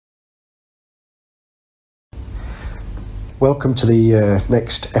Welcome to the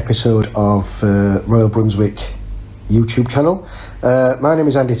next episode of Royal Brunswick YouTube channel. My name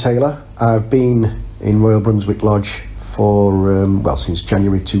is Andy Taylor. I've been in Royal Brunswick Lodge for, since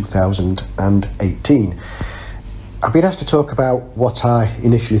January 2018. I've been asked to talk about what I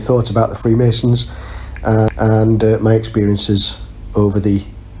initially thought about the Freemasons and my experiences over the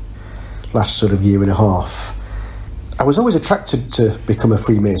last sort of year and a half. I was always attracted to become a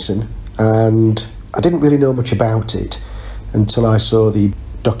Freemason, and I didn't really know much about it until I saw the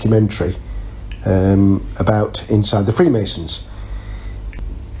documentary about inside the Freemasons.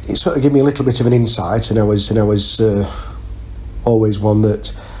 It sort of gave me a little bit of an insight, and I was always one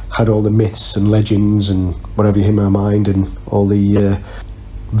that had all the myths and legends and whatever in my mind, and all the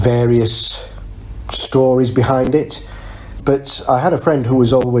various stories behind it. But I had a friend who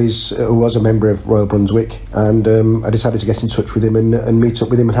was a member of Royal Brunswick, and I decided to get in touch with him and meet up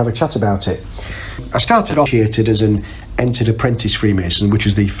with him and have a chat about it. I started off initiated as an entered apprentice Freemason, which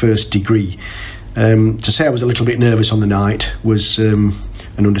is the first degree. To say I was a little bit nervous on the night was an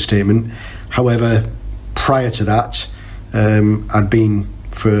understatement. However, prior to that, I'd been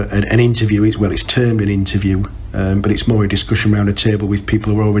for an interview. It's termed an interview, but it's more a discussion around a table with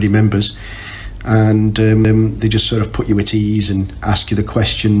people who are already members. And they just sort of put you at ease and ask you the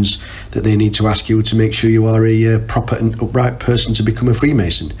questions that they need to ask you to make sure you are a proper and upright person to become a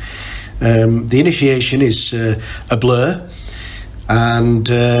Freemason. The initiation is a blur, and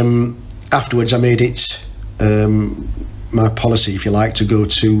afterwards I made it my policy, if you like, to go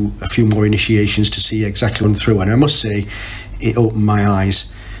to a few more initiations to see exactly what I'm through, and I must say it opened my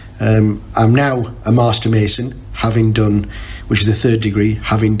eyes. I'm now a Master Mason, having done, which is the third degree,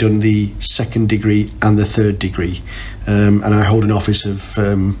 having done the second degree and the third degree, and I hold an office of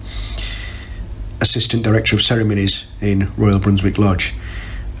Assistant Director of Ceremonies in Royal Brunswick Lodge.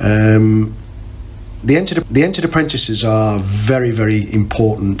 The entered apprentices are very, very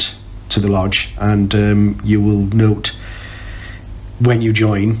important to the lodge, and you will note when you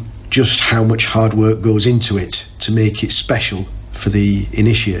join just how much hard work goes into it to make it special for the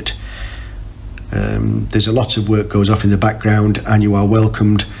initiate. There's a lot of work goes off in the background, and you are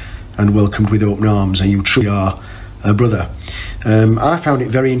welcomed with open arms, and you truly are a brother. I found it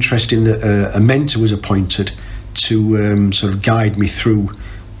very interesting that a mentor was appointed to sort of guide me through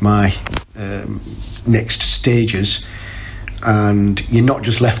my next stages, and you're not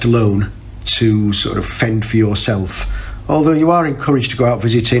just left alone to sort of fend for yourself, although you are encouraged to go out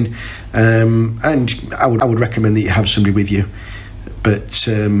visiting, and I would recommend that you have somebody with you. But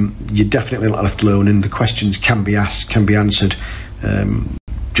you're definitely not left alone, and the questions can be answered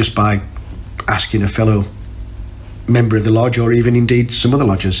just by asking a fellow member of the lodge, or even indeed some other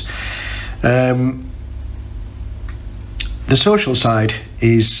lodges. The social side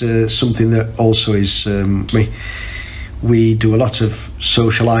is something that also is me. We do a lot of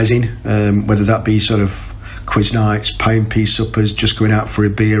socialising, whether that be sort of quiz nights, pie and peas suppers, just going out for a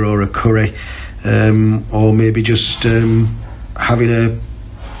beer or a curry, or maybe just having a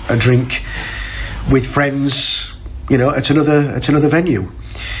drink with friends, at another venue.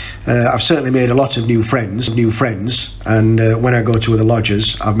 I've certainly made a lot of new friends, and when I go to other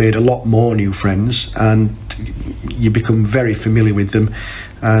lodges, I've made a lot more new friends, and you become very familiar with them,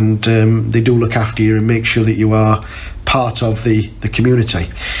 and they do look after you and make sure that you are part of the community.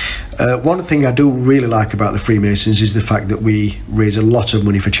 One thing I do really like about the Freemasons is the fact that we raise a lot of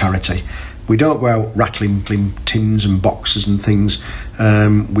money for charity. We don't go out rattling tins and boxes and things.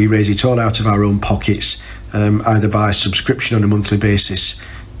 We raise it all out of our own pockets, either by subscription on a monthly basis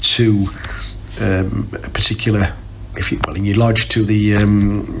to a particular, in your lodge, to the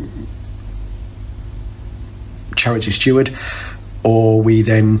charity steward, or we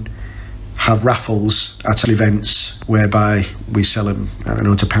then have raffles at events whereby we sell them,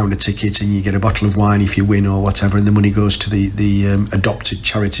 £1 a ticket, and you get a bottle of wine if you win or whatever, and the money goes to the adopted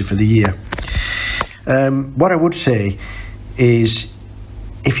charity for the year. What I would say is,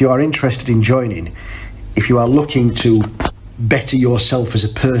 if you are interested in joining, if you are looking to better yourself as a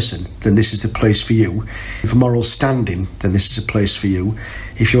person, then this is the place for you. For moral standing, then this is a place for you.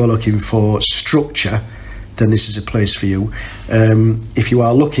 If you are looking for structure, then this is a place for you. If you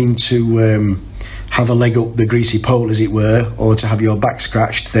are looking to have a leg up the greasy pole, as it were, or to have your back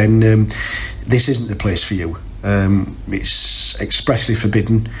scratched, then this isn't the place for you. It's expressly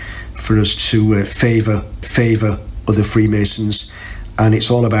forbidden for us to favour other Freemasons, and it's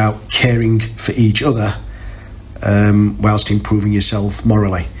all about caring for each other whilst improving yourself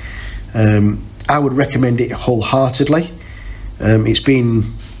morally. I would recommend it wholeheartedly. It's been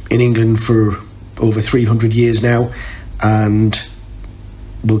in England for over 300 years now, and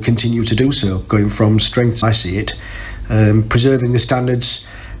will continue to do so, going from strength, I see it, preserving the standards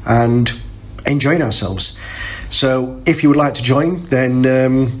and enjoying ourselves. So if you would like to join, then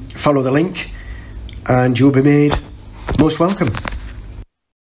follow the link and you'll be made most welcome.